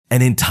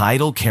An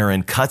entitled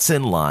Karen cuts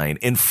in line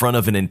in front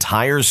of an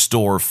entire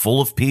store full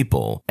of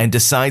people and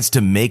decides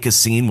to make a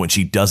scene when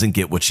she doesn't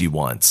get what she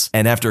wants.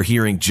 And after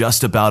hearing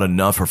just about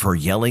enough of her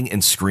yelling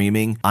and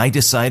screaming, I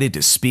decided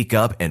to speak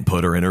up and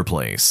put her in her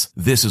place.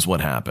 This is what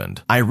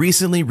happened. I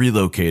recently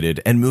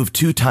relocated and moved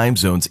 2 time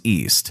zones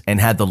east and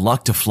had the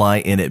luck to fly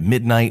in at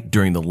midnight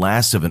during the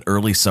last of an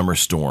early summer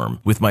storm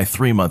with my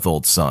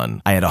 3-month-old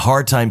son. I had a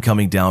hard time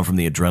coming down from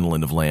the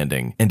adrenaline of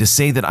landing, and to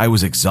say that I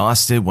was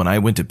exhausted when I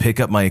went to pick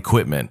up my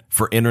equipment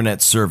for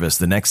internet service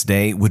the next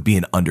day would be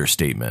an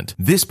understatement.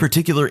 This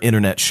particular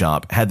internet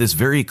shop had this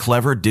very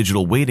clever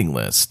digital waiting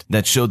list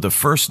that showed the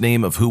first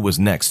name of who was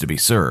next to be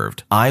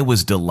served. I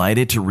was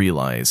delighted to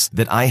realize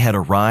that I had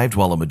arrived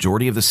while a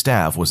majority of the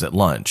staff was at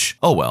lunch.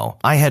 Oh well,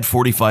 I had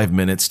 45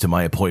 minutes to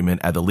my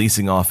appointment at the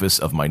leasing office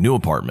of my new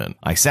apartment.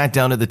 I sat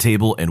down at the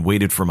table and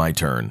waited for my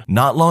turn.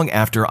 Not long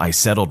after I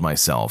settled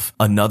myself,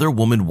 another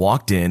woman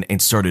walked in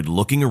and started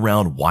looking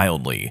around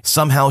wildly.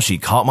 Somehow she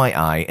caught my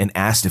eye and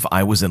asked if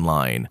I was in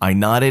line. I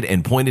nodded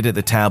and pointed at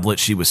the tablet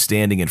she was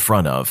standing in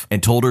front of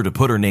and told her to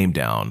put her name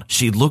down.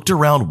 She looked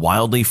around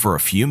wildly for a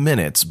few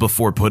minutes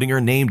before putting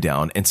her name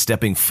down and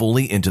stepping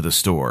fully into the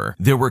store.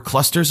 There were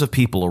clusters of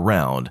people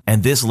around,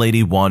 and this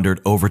lady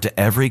wandered over to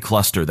every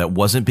cluster that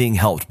wasn't being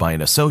helped by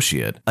an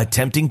associate,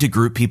 attempting to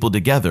group people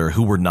together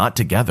who were not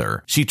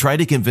together. She tried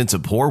to convince a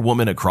poor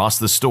woman across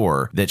the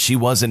store that she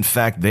was in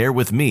fact there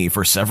with me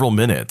for several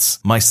minutes.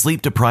 My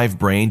sleep-deprived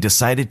brain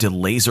decided to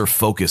laser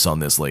focus on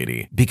this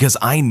lady because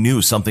I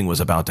knew something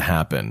was about to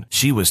happen.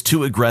 She was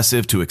too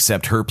aggressive to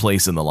accept her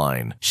place in the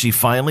line. She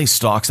finally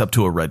stalks up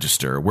to a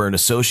register where an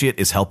associate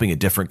is helping a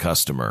different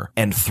customer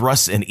and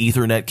thrusts an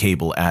Ethernet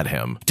cable at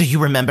him. "Do you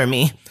remember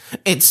me?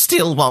 It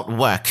still won't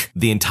work."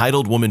 The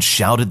entitled woman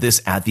shouted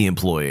this at the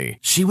employee.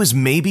 She was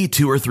maybe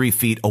 2 or 3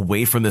 feet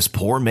away from this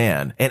poor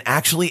man and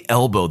actually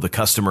elbowed the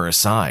customer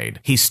aside.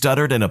 He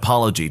stuttered an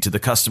apology to the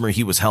customer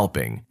he was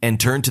helping and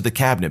turned to the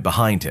cabinet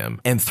behind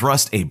him and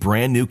thrust a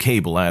brand new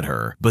cable at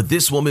her. But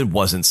this woman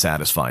wasn't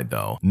satisfied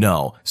though.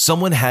 No,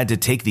 someone had to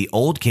take the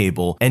old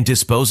cable and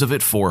dispose of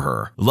it for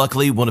her.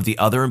 Luckily, one of the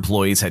other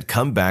employees had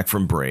come back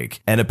from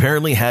break and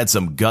apparently had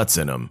some guts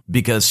in him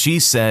because she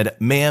said,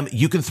 "Ma'am,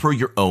 you can throw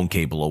your own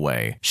cable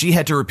away." She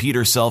had to repeat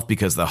herself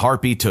because the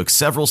harpy took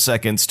several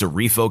seconds to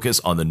refocus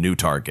on the new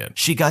target.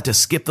 She got to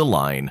skip the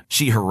line.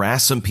 She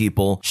harassed some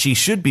people. She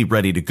should be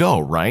ready to go,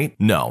 right?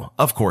 No,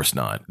 of course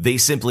not. They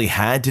simply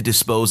had to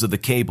dispose of the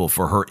cable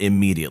for her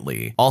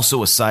immediately.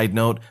 Also, a side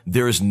note,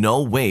 there is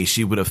no way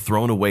she would have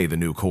thrown away the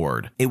new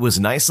cord. It was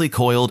nicely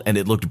coiled and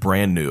it looked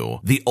brand new.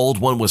 The old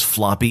one was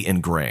floppy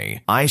and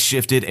gray. I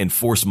shifted and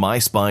forced my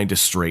spine to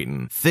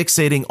straighten,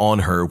 fixating on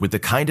her with the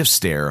kind of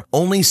stare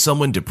only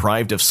someone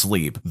deprived of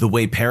sleep, the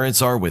way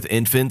parents are with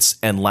infants,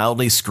 and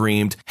loudly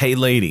screamed, "Hey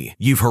lady,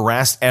 you've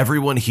harassed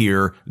everyone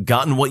here,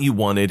 gotten what you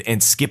wanted,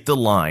 and skipped the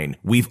line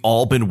we've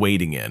all been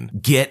waiting in.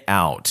 Get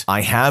out.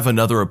 I have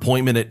another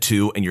appointment at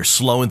 2 and you're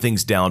slowing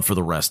things down for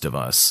the rest of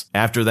us."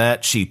 After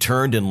that, she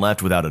turned and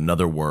left without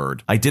another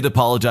word. I did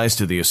apologize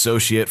to the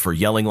associate for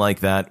yelling like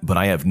that, but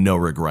I have no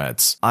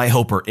regrets. I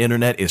hope her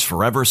internet is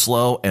forever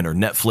slow and her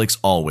Netflix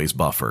always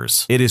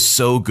buffers. It is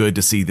so good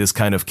to see this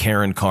kind of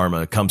Karen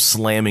karma come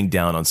slamming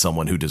down on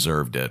someone who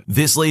deserved it.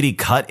 This lady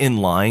cut in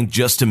line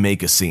just to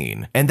make a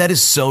scene, and that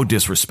is so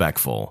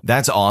disrespectful.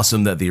 That's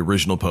awesome that the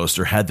original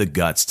poster had the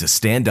guts to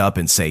stand up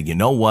and say, "You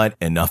know what?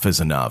 Enough is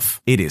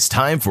enough. It is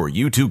time for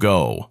you to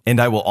go." And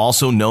I will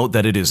also note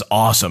that it is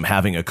awesome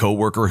having a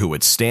coworker who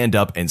would stand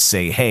up and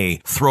say,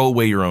 "Hey, throw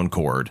away your own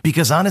cord."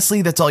 Because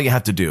honestly, that's all you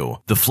have to do.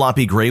 The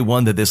floppy gray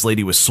one that this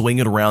lady was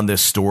swinging around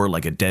this store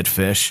like a dead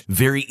fish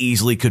very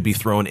easily could be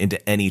thrown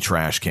into any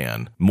trash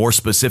can. More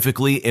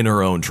specifically, in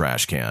her own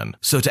trash can.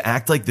 So to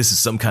act like this is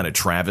some kind of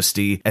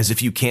travesty, as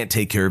if you can't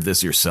take care of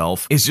this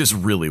yourself, is just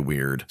really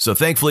weird. So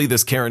thankfully,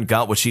 this Karen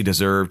got what she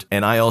deserved,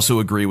 and I also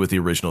agree with the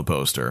original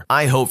poster.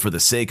 I hope for the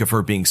sake of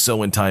her being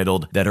so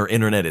entitled that her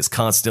internet is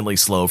constantly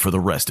slow for the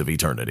rest of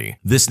eternity.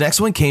 This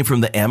next one came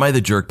from the Am I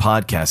the Jerk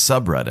podcast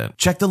subreddit.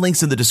 Check the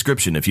links in the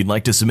description if you'd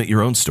like to submit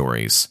your own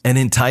stories. An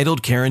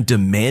entitled Karen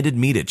demanded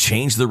me to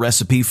change the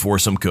recipe for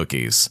some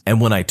cookies.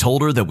 And when I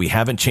told her that we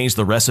haven't changed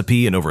the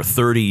recipe in over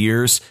 30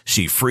 years,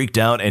 she freaked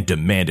out and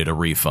demanded a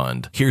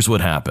refund. Here's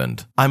what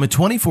happened. I'm a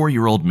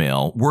 24-year-old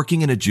male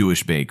working in a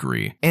Jewish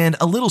bakery. And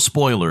a little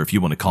spoiler if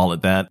you want to call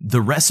it that,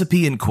 the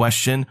recipe in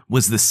question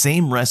was the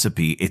same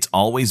recipe it's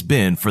always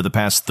been for the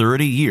past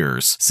 30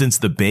 years since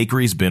the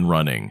bakery's been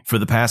running. For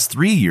the past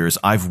 3 years,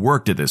 I've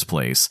worked at this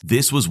place.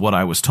 This was what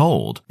I was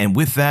told. And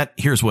with that,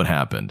 here's what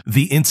happened.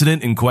 The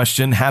incident in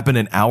question happened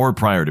an hour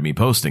prior to me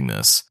posting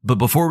this. But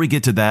before we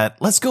get to that,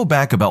 let's go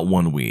back about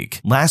 1 week.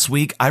 Last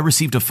week, I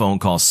received a phone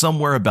call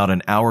somewhere about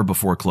an hour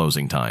before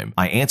closing time.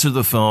 I answered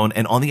the phone,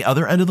 and on the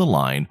other end of the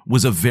line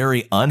was a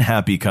very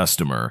unhappy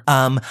customer.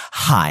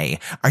 Hi,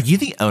 are you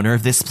the owner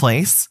of this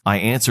place?" I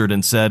answered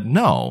and said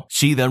no.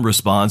 She then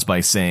responds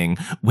by saying,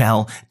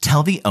 "Well,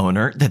 tell the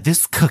owner that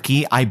this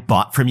cookie I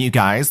bought from you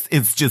guys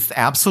is just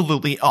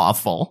absolutely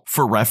awful."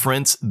 For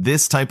reference,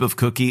 this type of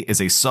cookie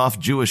is a soft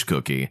Jewish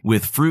cookie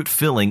with fruit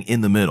filling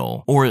in the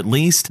middle, or at least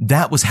least,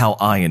 that was how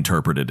I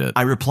interpreted it.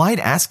 I replied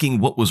asking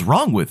what was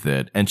wrong with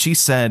it, and she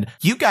said,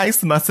 "You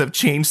guys must have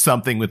changed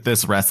something with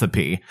this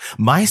recipe.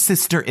 My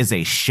sister is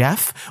a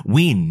chef.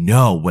 We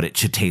know what it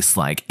should taste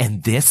like,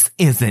 and this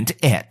isn't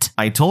it."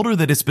 I told her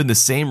that it's been the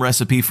same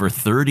recipe for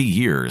 30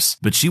 years,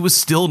 but she was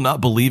still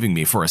not believing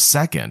me for a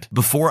second.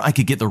 Before I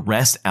could get the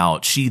rest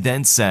out, she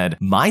then said,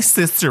 "My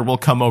sister will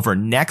come over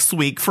next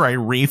week for a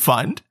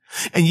refund.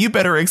 And you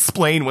better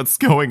explain what's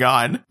going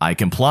on." I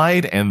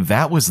complied, and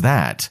that was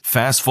that.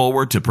 Fast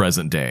forward to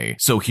present day.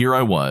 So here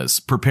I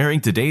was, preparing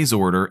today's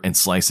order and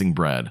slicing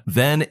bread.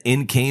 Then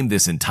in came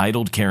this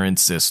entitled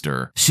Karen's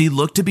sister. She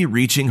looked to be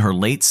reaching her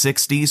late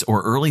 60s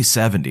or early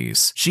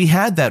 70s. She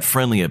had that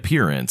friendly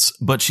appearance,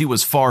 but she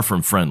was far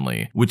from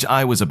friendly, which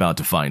I was about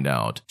to find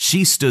out.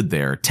 She stood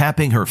there,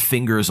 tapping her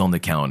fingers on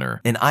the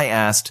counter, and I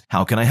asked,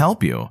 "How can I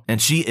help you?"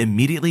 And she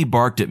immediately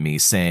barked at me,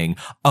 saying,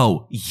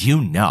 "Oh,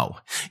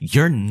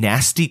 your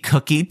nasty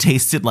cookie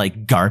tasted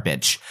like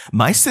garbage.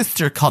 My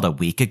sister called a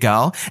week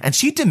ago, and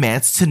she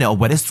demands to know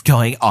what is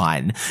going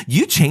on.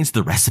 You changed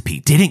the recipe,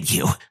 didn't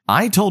you?"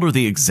 I told her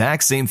the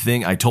exact same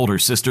thing I told her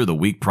sister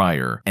the week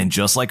prior, and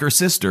just like her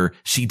sister,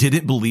 she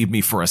didn't believe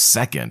me for a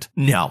second.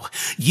 "No,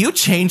 you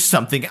changed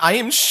something. I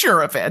am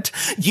sure of it.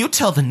 You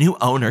tell the new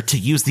owner to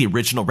use the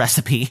original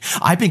recipe.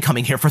 I've been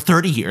coming here for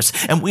 30 years,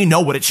 and we know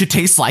what it should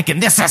taste like,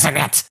 and this isn't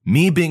it."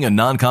 Me, being a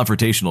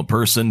non-confrontational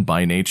person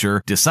by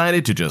nature,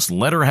 decided to just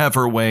let her have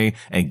her way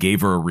and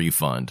gave her a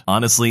refund.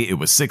 Honestly, it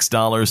was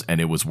 $6 and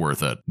it was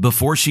worth it.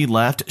 Before she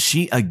left,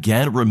 she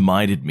again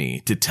reminded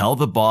me to tell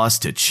the boss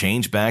to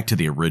change back to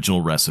the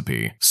original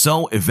recipe.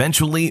 So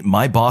eventually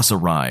my boss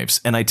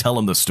arrives and I tell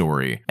him the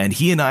story, and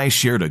he and I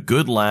shared a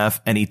good laugh,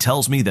 and he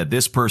tells me that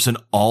this person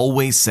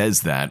always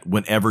says that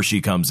whenever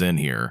she comes in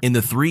here. In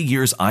the 3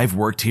 years I've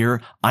worked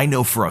here, I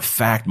know for a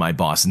fact my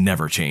boss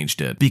never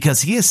changed it,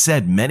 because he has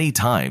said many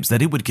times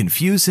that it would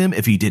confuse him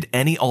if he did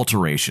any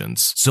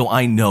alterations. So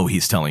I know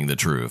he's telling the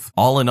truth.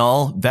 All in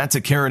all, that's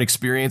a Karen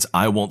experience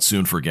I won't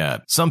soon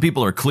forget. Some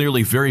people are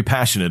clearly very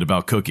passionate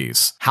about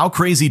cookies. How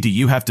crazy do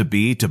you have to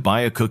be to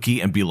buy a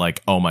cookie and be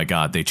like, "Oh my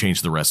God, they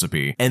changed the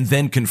recipe," and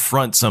then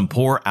confront some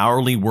poor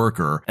hourly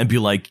worker and be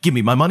like, "Give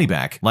me my money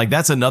back"? Like,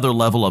 that's another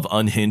level of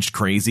unhinged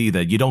crazy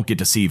that you don't get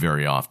to see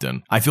very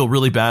often. I feel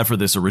really bad for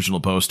this original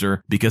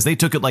poster because they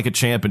took it like a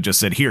champ and just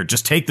said, "Here,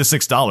 just take the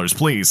 $6,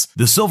 please."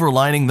 The silver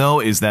lining, though,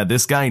 is that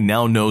this guy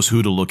now knows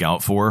who to look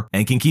out for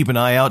and can keep an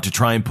eye out to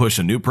try and push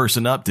a new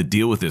person up to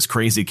deal with this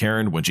crazy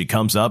Karen when she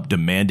comes up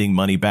demanding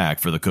money back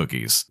for the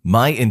cookies.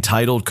 My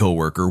entitled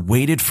coworker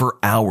waited for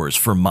hours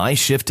for my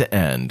shift to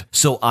end,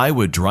 so I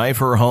would drive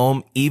her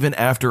home even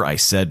after I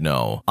said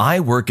no. I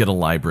work at a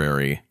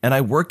library, and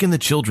I work in the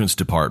children's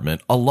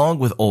department along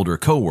with older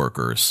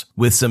coworkers,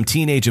 with some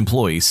teenage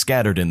employees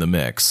scattered in the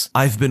mix.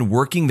 I've been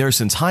working there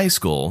since high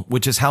school,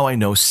 which is how I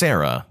know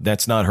Sarah.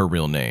 That's not her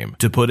real name.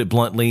 To put it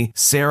bluntly,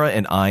 Sarah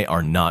and I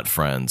are not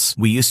friends.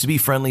 We used to be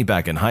friendly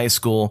back in high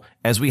school,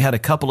 as we had a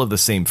couple of the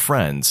same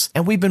friends,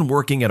 and we've been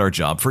working at our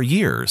job for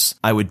years.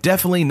 I would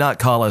definitely not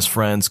call us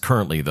friends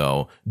currently,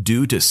 though,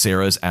 due to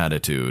Sarah's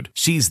attitude.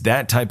 She's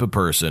that type of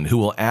person who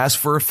will ask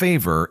for a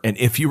favor, and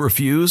if you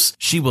refuse,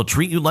 she will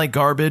treat you like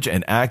garbage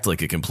and act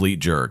like a complete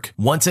jerk.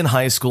 Once in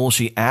high school,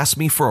 she asked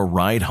me for a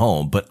ride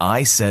home, but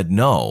I said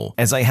no,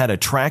 as I had a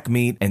track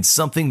meet and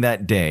something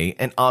that day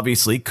and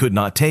obviously could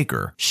not take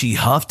her. She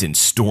huffed and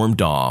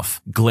stormed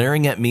off,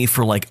 glaring at me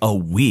for like a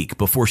week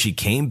before she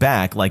came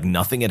back like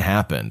nothing had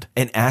happened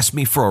and asked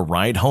me for a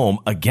ride home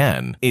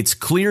again. It's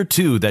clear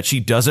too that she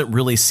doesn't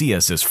really see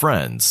us as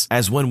friends,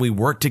 as when we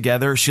work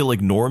together, she'll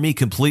ignore me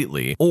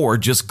completely or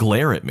just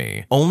glare at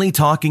me, only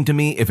talking to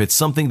me if it's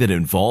something that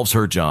involves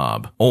her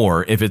job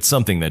or if it's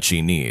something that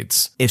she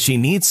needs. If she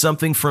needs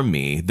something from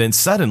me, then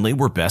suddenly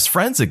we're best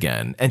friends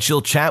again, and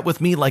she'll chat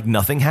with me like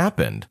nothing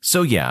happened.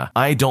 So yeah,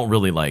 I don't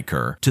really like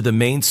her. To the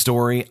main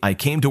story, I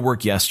came to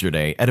work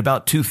yesterday at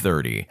about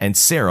 2:30, and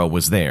Sarah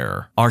was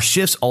there. Our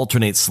shifts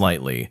alternate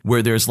slightly,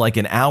 where there's like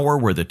an hour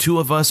where the two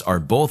of us are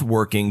both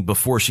working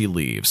before she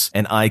leaves,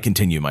 and I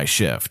continue my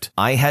shift.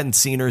 I hadn't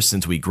seen her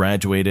since we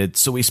graduated,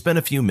 so we spent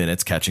a few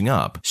minutes catching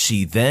up.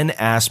 She then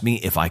asked me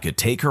if I could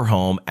take her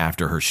home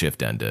after her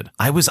shift ended.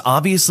 I was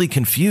obviously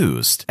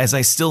confused, as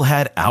I still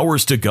had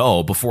hours to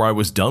go before I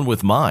was done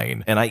with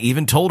mine, and I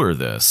even told her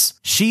this.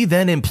 She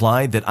then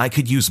implied that I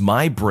could use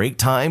my break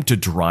time to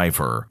drive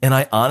her, and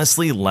I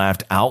honestly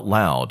laughed out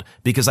loud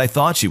because I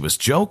thought she was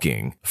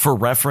joking. For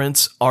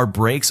reference, our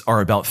breaks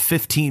are about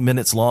 15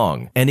 minutes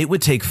long, and it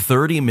would take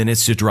 30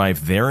 minutes to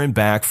drive there and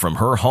back from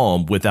her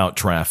home without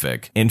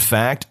traffic. In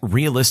fact,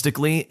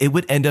 realistically, it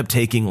would end up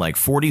taking like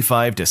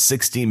 45 to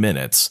 60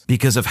 minutes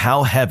because of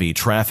how heavy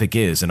traffic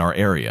is in our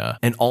area.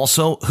 And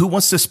also, who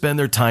wants to spend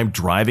their time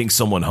driving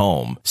someone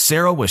home?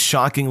 Sarah was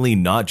shockingly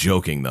not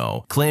joking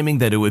though, claiming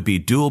that it would be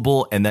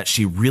doable and that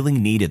she really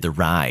needed the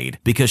ride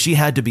because she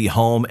had to be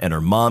home and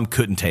her mom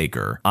couldn't take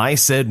her. I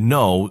said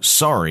no,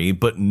 sorry,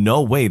 but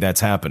no way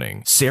that's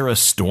happening. Sarah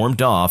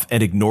stormed off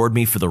and ignored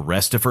me for the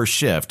rest of her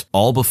shift shift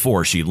all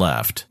before she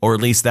left. Or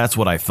at least that's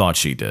what I thought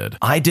she did.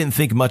 I didn't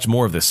think much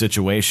more of the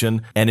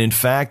situation, and in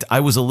fact, I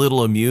was a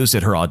little amused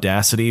at her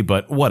audacity,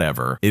 but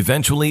whatever.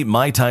 Eventually,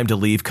 my time to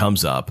leave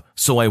comes up,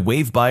 so I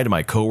wave bye to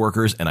my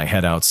coworkers and I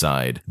head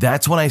outside.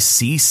 That's when I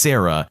see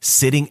Sarah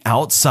sitting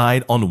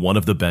outside on one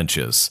of the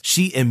benches.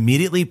 She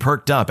immediately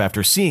perked up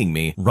after seeing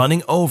me,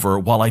 running over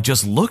while I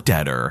just looked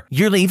at her.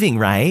 "You're leaving,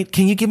 right?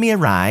 Can you give me a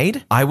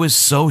ride?" I was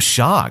so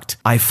shocked.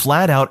 I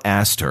flat out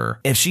asked her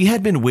if she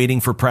had been waiting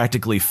for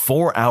practically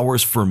 4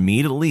 hours for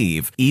me to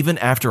leave, even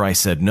after I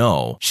said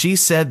no. She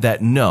said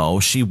that no,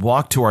 she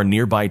walked to our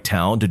nearby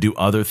town to do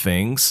other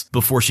things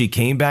before she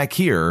came back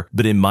here,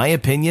 but in my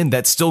opinion,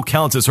 that still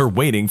counts as her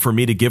waiting for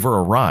me to give her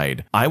a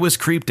ride. I was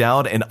creeped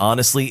out and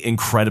honestly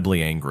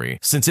incredibly angry,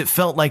 since it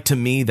felt like to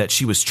me that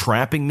she was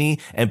trapping me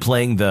and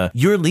playing the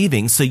 "you're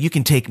leaving so you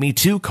can take me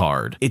too"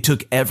 card. It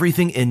took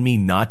everything in me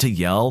not to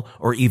yell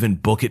or even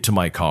book it to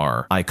my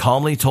car. I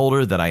calmly told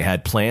her that I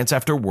had plans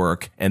after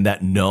work and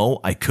that no,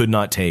 I could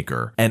not take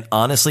her, and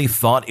honestly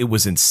thought it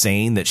was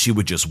insane that she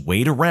would just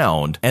wait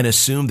around and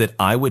assume that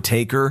I would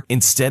take her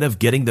instead of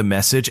getting the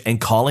message and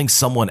calling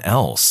someone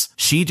else.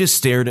 She just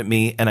stared at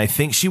me, and I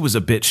think she was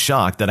a bit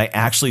shocked that I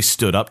actually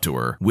stood up to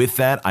her. With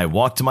that, I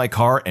walked to my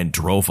car and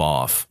drove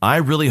off. I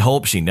really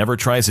hope she never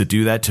tries to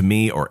do that to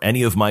me or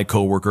any of my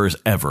coworkers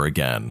ever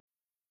again.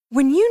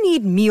 When you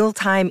need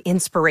mealtime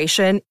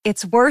inspiration,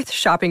 it's worth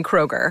shopping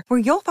Kroger, where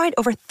you'll find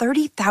over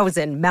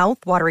 30,000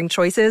 mouth-watering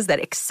choices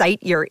that excite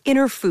your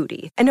inner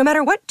foodie. And no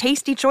matter what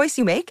tasty choice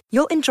you make,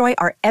 you'll enjoy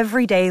our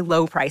everyday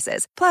low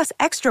prices, plus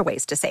extra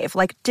ways to save,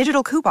 like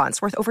digital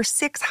coupons worth over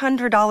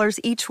 $600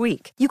 each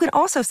week. You can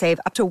also save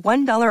up to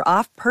 $1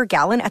 off per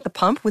gallon at the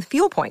pump with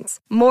fuel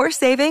points. More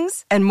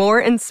savings and more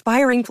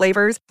inspiring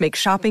flavors make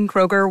shopping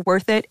Kroger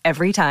worth it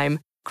every time.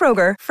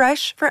 Kroger,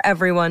 fresh for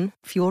everyone.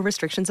 Fuel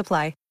restrictions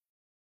apply.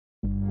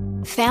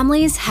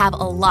 Families have a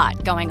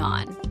lot going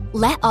on.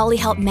 Let Ollie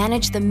help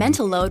manage the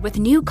mental load with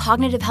new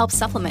cognitive help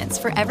supplements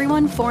for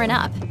everyone 4 and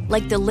up,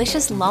 like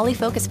delicious Lolly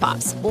Focus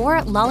Pops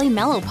or Lolly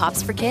Mellow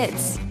Pops for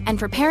kids. And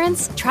for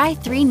parents, try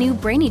 3 new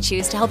Brainy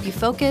Chews to help you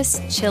focus,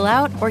 chill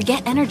out, or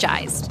get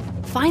energized.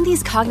 Find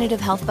these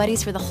cognitive health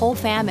buddies for the whole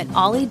fam at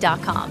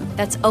ollie.com.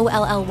 That's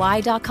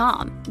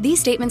OLLY.com. These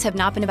statements have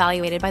not been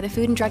evaluated by the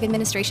Food and Drug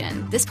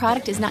Administration. This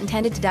product is not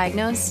intended to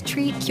diagnose,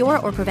 treat, cure,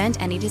 or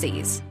prevent any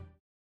disease.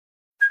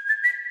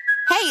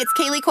 Hey, it's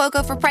Kaylee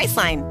Cuoco for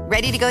Priceline.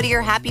 Ready to go to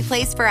your happy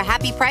place for a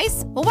happy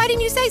price? Well, why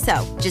didn't you say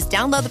so? Just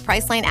download the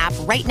Priceline app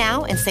right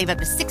now and save up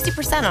to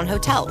 60% on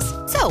hotels.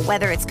 So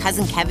whether it's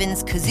Cousin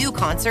Kevin's Kazoo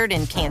Concert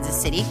in Kansas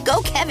City,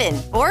 go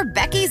Kevin, or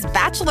Becky's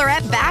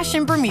Bachelorette Bash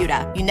in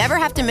Bermuda, you never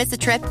have to miss a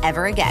trip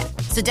ever again.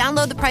 So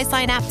download the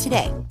Priceline app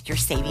today. Your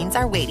savings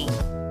are waiting.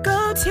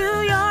 Go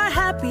to your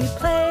happy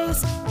place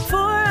for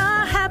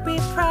a happy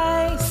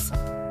price.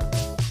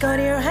 Go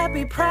to your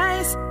happy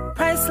price,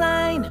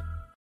 Priceline.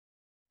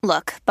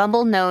 Look,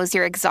 Bumble knows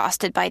you're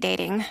exhausted by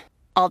dating.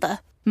 All the,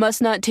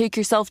 must not take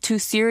yourself too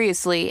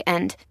seriously,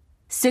 and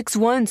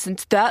 6'1"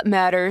 since that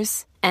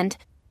matters. And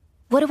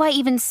what do I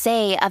even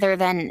say other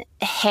than,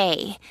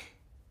 hey?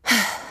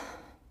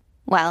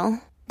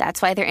 Well,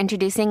 that's why they're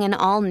introducing an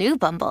all-new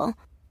Bumble,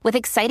 with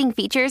exciting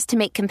features to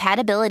make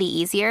compatibility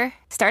easier,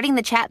 starting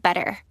the chat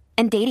better,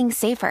 and dating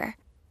safer.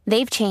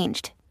 They've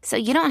changed, so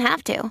you don't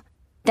have to.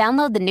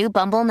 Download the new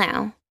Bumble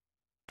now.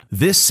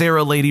 This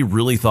Sarah lady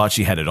really thought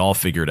she had it all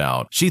figured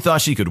out. She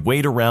thought she could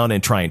wait around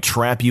and try and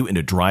trap you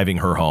into driving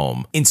her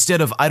home. Instead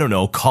of, I don't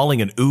know,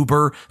 calling an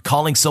Uber,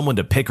 calling someone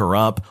to pick her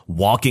up,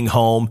 walking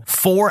home.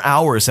 4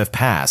 hours have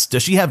passed.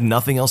 Does she have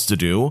nothing else to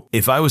do?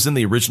 If I was in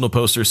the original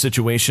poster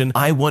situation,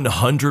 I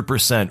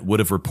 100% would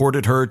have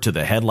reported her to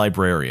the head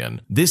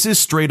librarian. This is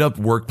straight up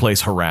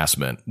workplace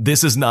harassment.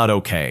 This is not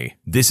okay.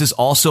 This is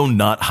also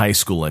not high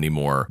school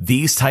anymore.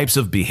 These types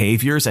of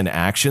behaviors and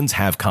actions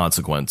have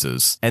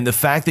consequences. And the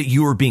fact that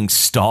you are being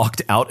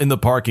stalked out in the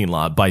parking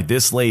lot by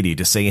this lady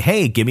to say,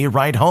 hey, give me a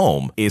ride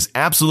home, is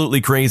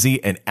absolutely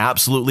crazy and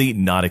absolutely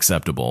not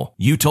acceptable.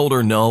 You told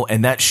her no,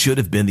 and that should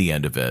have been the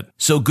end of it.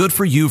 So good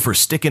for you for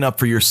sticking up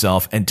for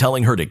yourself and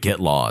telling her to get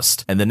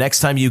lost. And the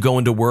next time you go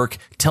into work,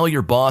 tell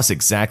your boss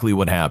exactly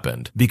what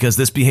happened, because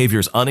this behavior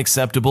is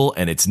unacceptable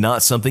and it's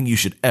not something you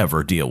should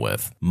ever deal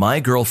with. My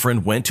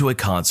girlfriend went to a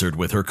concert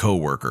with her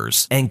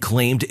coworkers and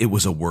claimed it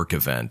was a work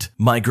event.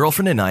 My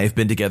girlfriend and I have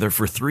been together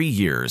for 3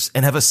 years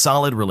and have a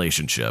solid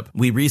relationship.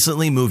 We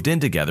recently moved in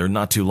together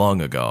not too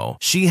long ago.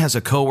 She has a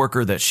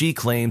coworker that she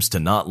claims to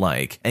not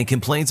like and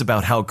complains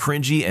about how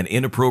cringy and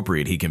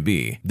inappropriate he can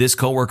be. This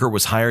coworker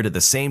was hired at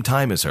the same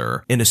time as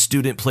her in a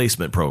student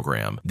placement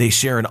program. They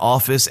share an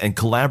office and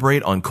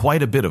collaborate on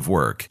quite a bit of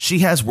work. She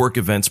has work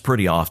events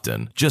pretty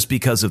often, just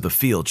because of the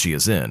field she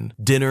is in.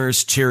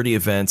 Dinners, charity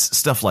events,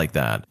 stuff like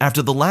that.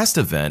 After the last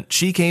event,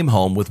 she came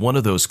home with one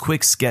of those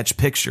quick sketch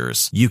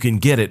pictures you can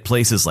get at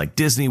places like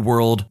Disney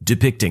World,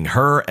 depicting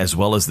her as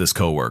well as this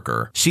coworker.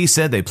 coworker. She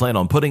said they plan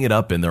on putting it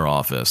up in their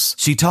office.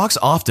 She talks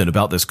often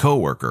about this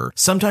coworker,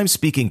 sometimes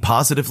speaking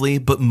positively,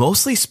 but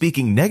mostly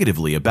speaking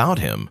negatively about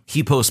him.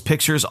 He posts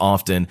pictures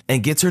often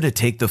and gets her to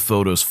take the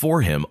photos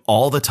for him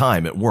all the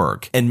time at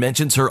work and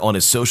mentions her on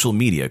his social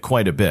media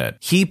quite a bit.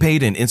 He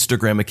paid an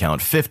Instagram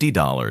account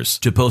 $50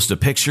 to post a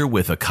picture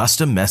with a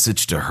custom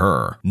message to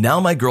her. Now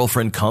my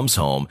girlfriend comes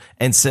home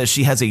and says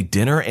she has a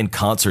dinner and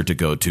concert to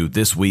go to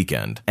this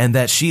weekend and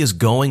that she is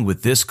going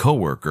with this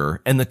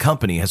coworker and the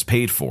company has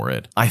paid for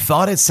it. I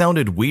thought it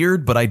sounded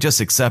weird, but I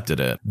just accepted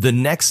it. The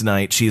next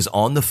night, she is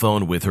on the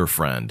phone with her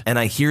friend, and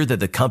I hear that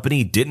the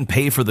company didn't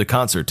pay for the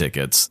concert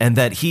tickets and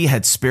that he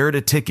had spared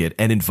a ticket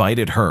and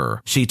invited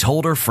her. She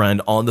told her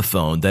friend on the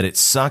phone that it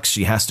sucks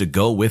she has to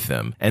go with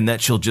him and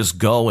that she'll just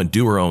go and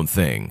do her own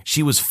thing.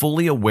 She was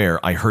fully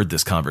aware I heard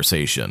this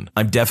conversation.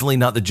 I'm definitely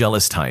not the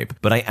jealous type,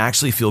 but I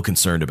actually feel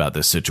concerned about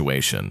this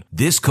situation.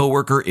 This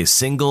coworker is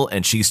single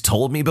and she's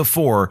told me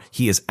before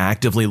he is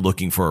actively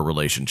looking for a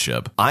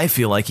relationship. I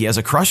feel like he has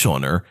a crush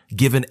on her,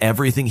 given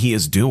everything he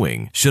is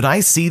doing. Should I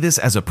see this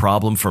as a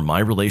problem for my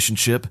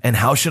relationship? And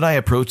how should I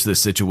approach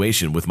this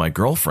situation with my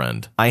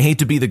girlfriend? I hate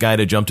to be the guy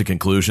to jump to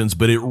conclusions,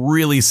 but it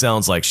really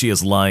sounds like she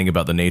is lying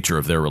about the nature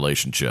of their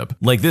relationship.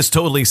 Like, this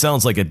totally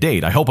sounds like a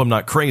date. I hope I'm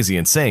not crazy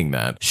in saying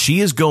that. She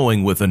is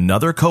going with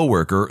another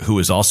coworker who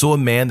is also a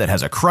man that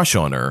has a crush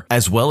on her,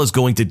 as well as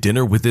going to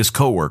dinner with this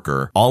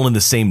coworker, all in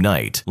the same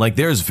night. Like,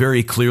 there's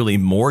very clearly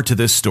more to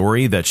this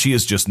story that she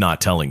is just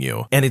not telling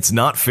you. And it's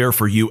not fair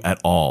for you at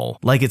all.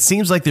 Like, it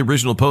seems like the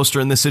original poster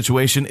in this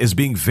situation is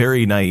being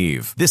very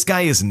naive. This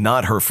guy is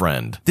not her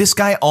friend. This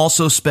guy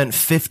also spent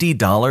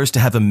 $50 to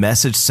have a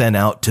message sent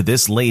out to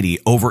this lady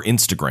over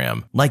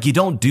Instagram. Like, you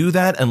don't do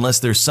that unless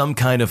there's some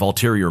kind of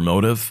ulterior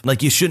motive.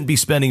 Like, you shouldn't be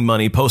spending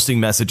money posting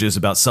messages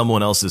about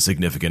someone else's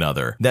significant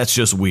other. That's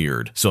just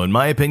weird. So in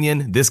my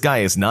opinion, this guy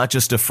is not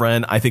just a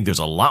friend. I think there's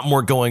a lot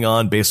more going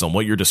on based on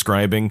what you're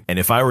describing. And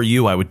if I were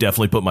you, I would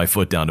definitely put my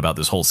foot down about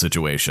this whole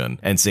situation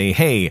and say,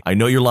 hey, I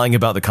know you're lying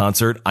about the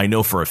concert. I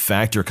know for a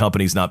fact your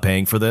company's not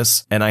paying for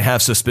this. And I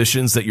have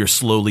suspicions that you're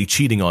slowly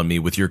cheating on me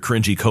with your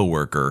cringy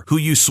coworker who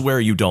you swear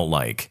you don't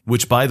like.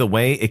 Which, by the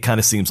way, it kind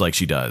of seems like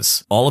she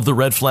does. All of the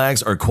red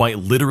flags are quite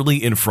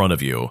literally in front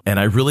of you. And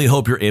I really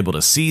hope you're able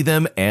to see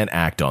them and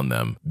act on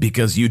them,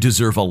 because you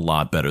deserve a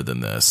lot better than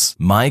this.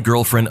 My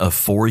girlfriend of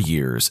 4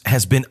 years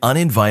has been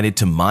uninvited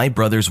to my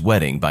brother's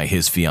wedding by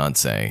his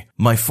fiance.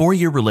 My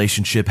 4-year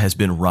relationship has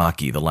been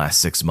rocky the last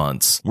 6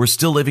 months. We're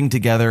still living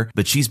together,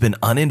 but she's been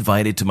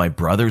uninvited to my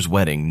brother's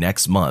wedding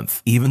next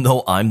month, even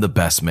though I'm the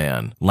best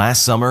man.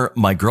 Last summer,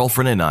 my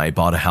girlfriend and I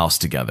bought a house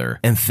together,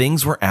 and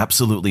things were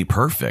absolutely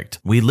perfect.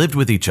 We lived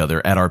with each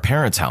other at our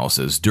parents'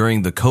 houses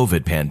during the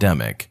COVID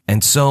pandemic,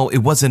 and so it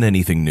wasn't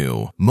anything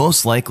new.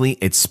 Most likely,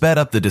 it sped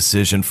up the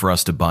decision for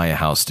us to buy a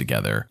house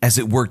together, as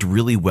it worked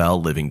really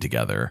well living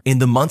together. In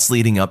the months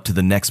leading up to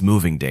the next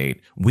moving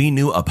date, we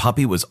knew a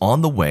puppy was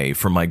on the way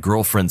from my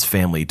girlfriend's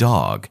family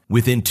dog.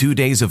 Within 2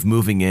 days of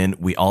moving in,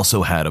 we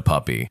also had a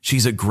puppy.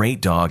 She's a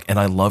great dog, and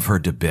I love her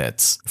to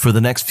bits. For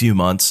the next few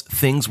months,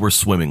 things were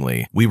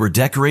swimmingly. We were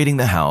decorating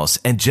the house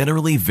and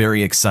generally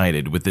very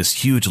excited with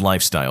this huge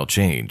lifestyle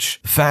change.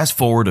 Fast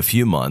forward a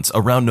few months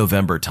around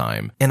November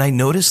time, and I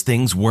noticed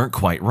things weren't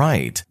quite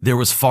right. There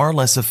was far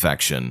less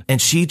affection,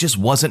 and she just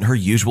wasn't her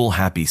usual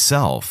happy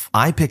self.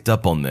 I picked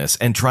up on this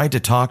and tried to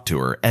talk to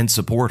her and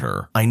support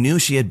her. I knew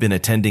she had been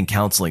attending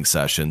counseling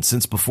sessions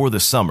since before the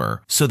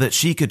summer so that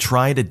she could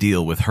try to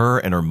deal with her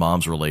and her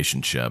mom's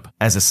relationship.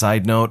 As a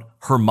side note,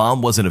 her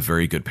mom wasn't a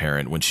very good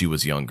parent when she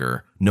was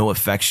younger. No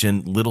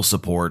affection, little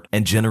support,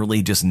 and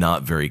generally just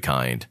not very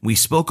kind. We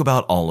spoke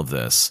about all of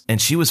this,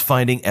 and she was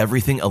finding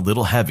everything a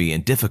little heavy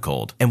and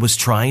difficult and was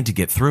trying to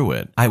get through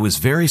it. I was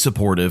very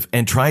supportive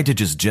and tried to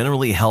just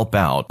generally help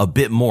out a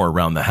bit more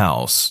around the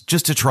house,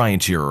 just to try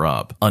and cheer her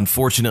up.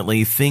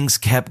 Unfortunately, things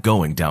kept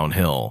going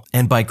downhill,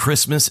 and by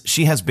Christmas,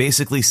 she has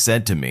basically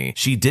said to me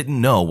she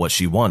didn't know what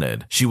she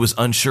wanted. She was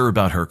unsure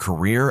about her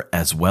career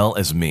as well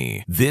as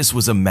me. This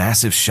was a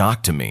massive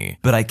shock to me,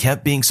 but I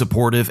kept being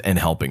supportive and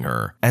helping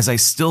her, as I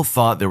still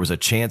thought there was a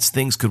chance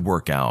things could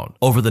work out.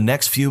 Over the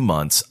next few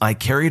months, I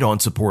carried on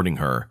supporting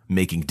her,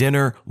 making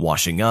dinner,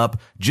 washing up,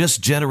 just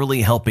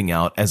generally helping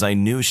out, as I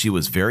knew she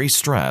was very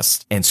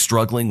stressed and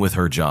struggling with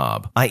her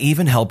job. I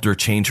even helped her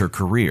change her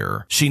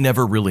career. She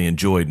never really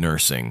enjoyed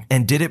nursing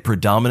and did it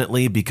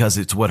predominantly because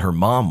it's what her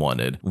mom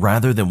wanted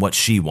rather than what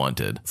she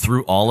wanted.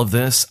 Through all of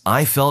this,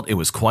 I felt it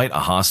was quite a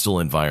hostile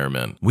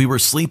environment. We were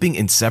sleeping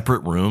in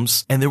separate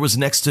rooms and there was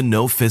next to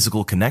no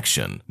physical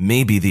connection,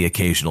 maybe the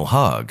occasional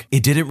hug.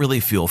 It didn't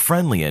really feel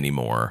friendly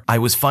anymore. I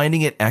was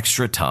finding it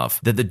extra tough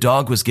that the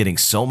dog was getting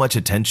so much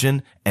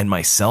attention and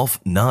myself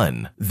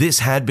none. This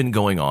had been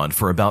going on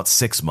for about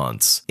 6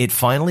 months. It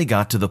finally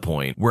got to the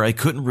point where I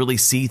couldn't really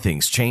see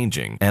things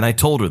changing, and I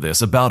told her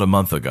this about a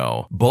month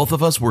ago. Both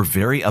of us were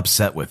very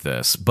upset with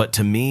this, but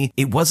to me,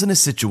 it wasn't a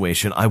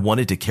situation I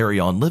wanted to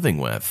carry on living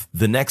with.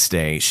 The next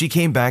day, she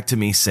came back to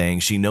me saying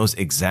she knows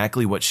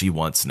exactly what she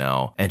wants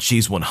now, and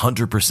she's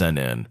 100%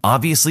 in.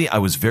 Obviously, I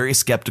was very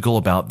skeptical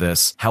about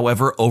this.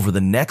 However, over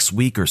the next last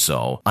week or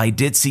so, I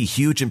did see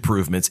huge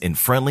improvements in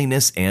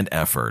friendliness and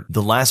effort.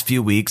 The last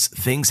few weeks,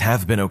 things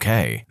have been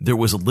okay. There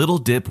was a little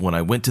dip when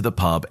I went to the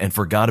pub and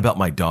forgot about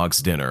my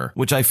dog's dinner,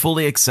 which I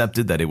fully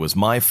accepted that it was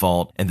my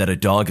fault and that a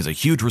dog is a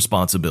huge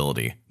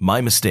responsibility.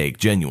 My mistake,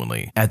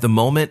 genuinely. At the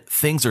moment,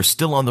 things are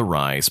still on the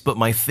rise, but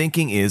my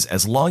thinking is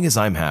as long as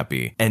I'm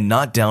happy and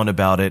not down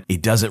about it,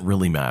 it doesn't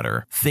really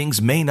matter.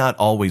 Things may not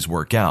always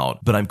work out,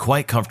 but I'm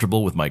quite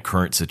comfortable with my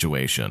current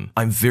situation.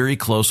 I'm very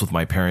close with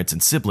my parents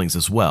and siblings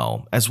as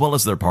well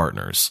as their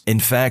partners. In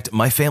fact,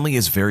 my family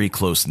is very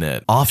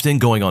close-knit, often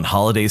going on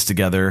holidays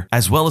together,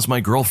 as well as my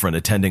girlfriend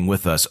attending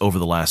with us over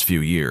the last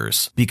few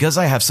years. Because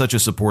I have such a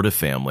supportive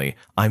family,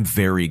 I'm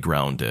very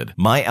grounded.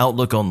 My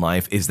outlook on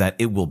life is that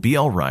it will be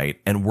alright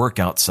and work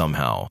out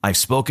somehow. I've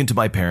spoken to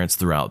my parents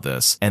throughout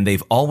this, and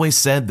they've always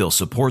said they'll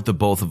support the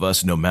both of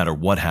us no matter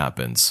what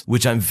happens,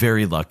 which I'm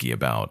very lucky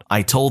about.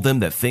 I told them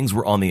that things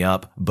were on the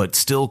up, but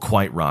still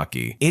quite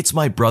rocky. It's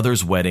my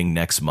brother's wedding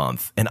next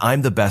month, and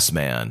I'm the best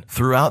man.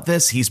 Throughout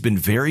this, he's been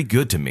very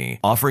good to me,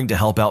 offering to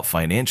help out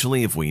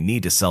financially if we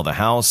need to sell the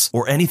house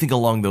or anything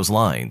along those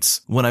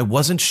lines. When I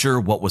wasn't sure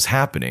what was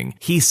happening,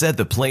 he said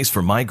the place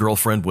for my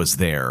girlfriend was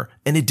there,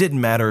 and it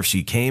didn't matter if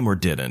she came or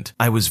didn't.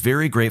 I was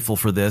very grateful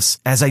for this,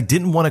 as I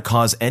didn't want to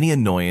cause any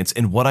annoyance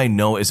in what I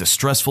know is a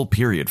stressful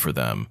period for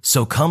them.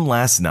 So come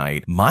last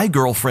night, my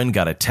girlfriend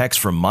got a text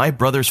from my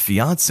brother's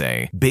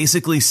fiance,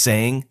 basically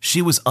saying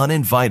she was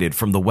uninvited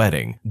from the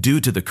wedding due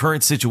to the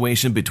current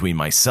situation between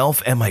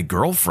myself and my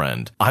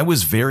girlfriend. I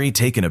was very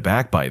taken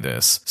aback by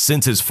this,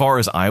 since as far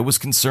as I was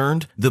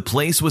concerned, the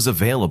place was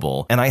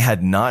available and I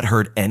had not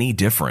heard any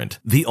different.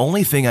 The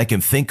only thing I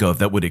can think of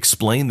that would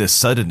explain this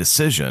sudden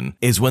decision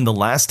is when the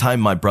last time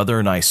my brother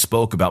and I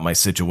spoke about my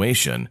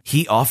situation,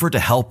 he offered to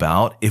help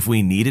out if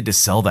we needed to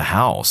sell the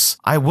house.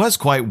 I was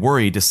quite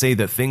worried to say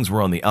that things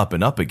were on the up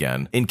and up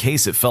again, in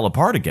case it fell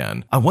apart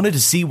again. I wanted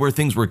to see where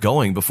things were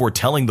going before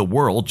telling the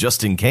world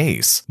just in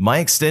case. My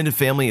extended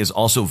family is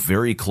also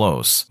very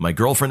close. My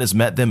girlfriend has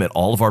met them at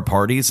all of our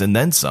parties and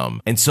then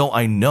some, and so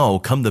I know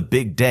come the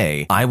big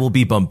day, I will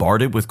be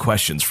bombarded with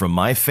questions from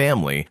my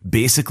family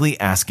basically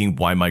asking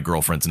why my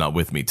girlfriend's not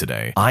with me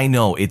today. I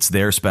know it's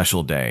their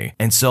special day,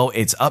 and so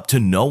it's up to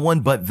no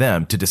one but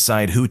them to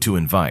decide who to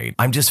invite.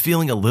 I'm just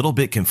feeling a little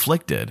bit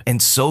conflicted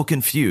and so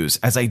confused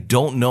as I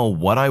don't know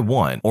what I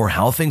want or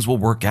how things will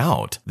work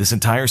out. This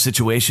entire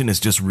situation is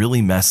just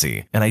really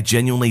messy, and I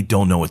genuinely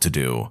don't know what to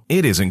do.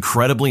 It is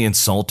incredibly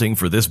insulting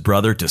for this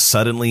brother to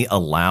suddenly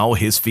allow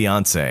his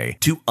fiance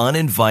to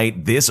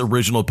uninvite this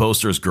original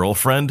poster's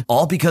girlfriend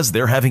all because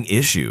they're having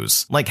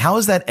issues. Like, how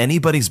is that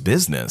anybody's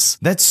business?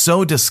 That's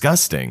so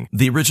disgusting.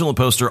 The original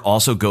poster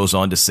also goes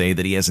on to say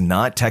that he has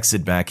not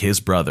texted back his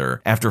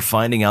brother after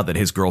finding out that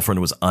his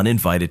girlfriend was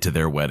uninvited to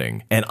their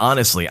wedding. And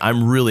honestly,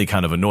 I'm really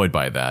kind of annoyed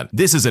by that.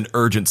 This is an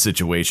urgent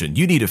situation.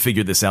 You need to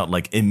figure this out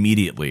like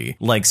immediately.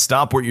 Like,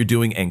 stop what you're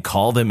doing and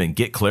call them and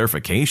get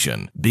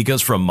clarification.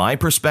 Because from my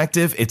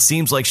perspective, it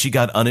seems like she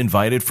got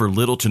uninvited for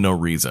little to no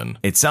reason.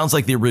 It sounds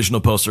like the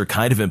original poster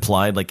kind of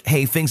implied like,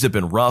 hey, things have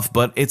been rough,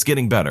 but it's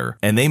getting better.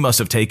 And they must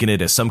have taken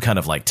it as some kind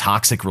of like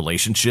toxic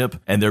relationship,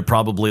 and they're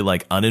probably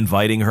like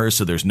uninviting her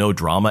so there's no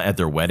drama at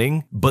their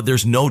wedding, but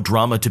there's no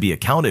drama to be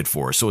accounted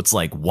for. So it's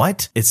like,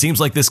 what? It seems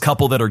like this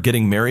couple that are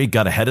getting married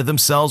got ahead of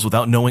themselves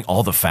without knowing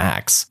all the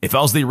facts. If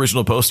I was the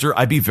original poster,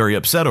 I'd be very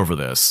upset over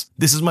this.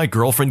 This is my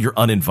girlfriend you're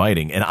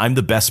uninviting, and I'm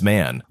the best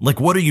man. Like,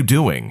 what are you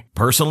doing?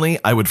 Personally,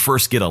 I would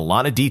first get a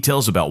lot of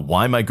details about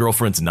why my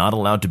girlfriend's not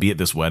allowed to be at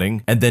this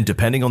wedding, and then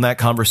depending on that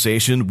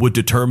conversation would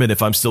determine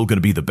if I'm still going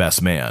to be the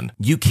best man.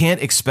 You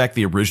can't expect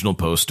the original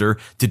poster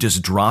to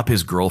just drop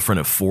his girlfriend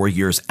of 4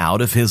 years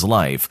out of his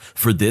life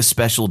for this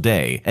special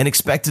day and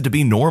expect it to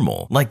be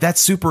normal. Like,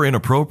 that's super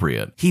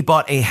inappropriate. He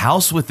bought a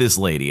house with this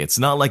lady. It's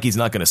not like he's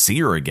not going to see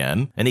her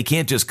again, and he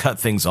can't just cut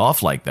things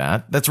off like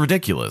that. That's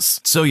ridiculous.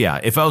 So yeah,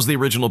 if I was the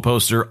original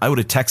poster, I would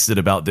have texted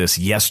about this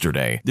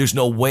yesterday. There's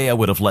no way I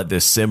would have let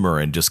this simmer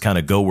and just kind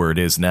of go where it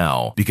is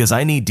now, because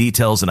I need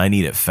details and I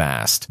need it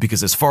fast.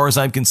 Because as far as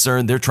I'm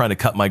concerned, they're trying to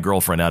cut my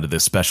girlfriend out of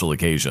this special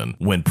occasion,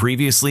 when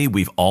previously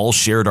we've all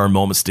shared our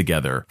moments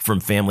together, from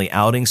family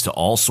outings to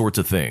all sorts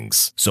of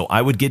things. So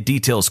I would get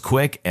details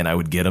quick, and I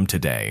would get them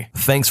today.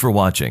 Thanks for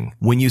watching.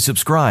 When you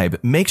subscribe,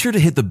 make sure to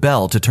hit the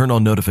bell to turn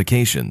on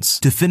notifications.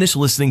 To finish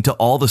listening to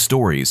all the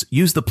stories,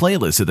 use the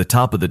playlist at the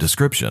top of the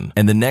description.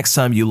 And the next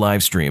time you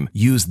live stream,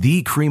 use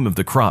the Cream of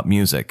the Crop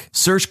music.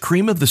 Search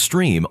Cream of the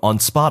Stream on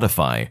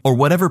Spotify or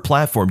whatever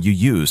platform you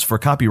use for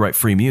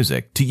copyright-free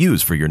music to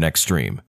use for your next stream.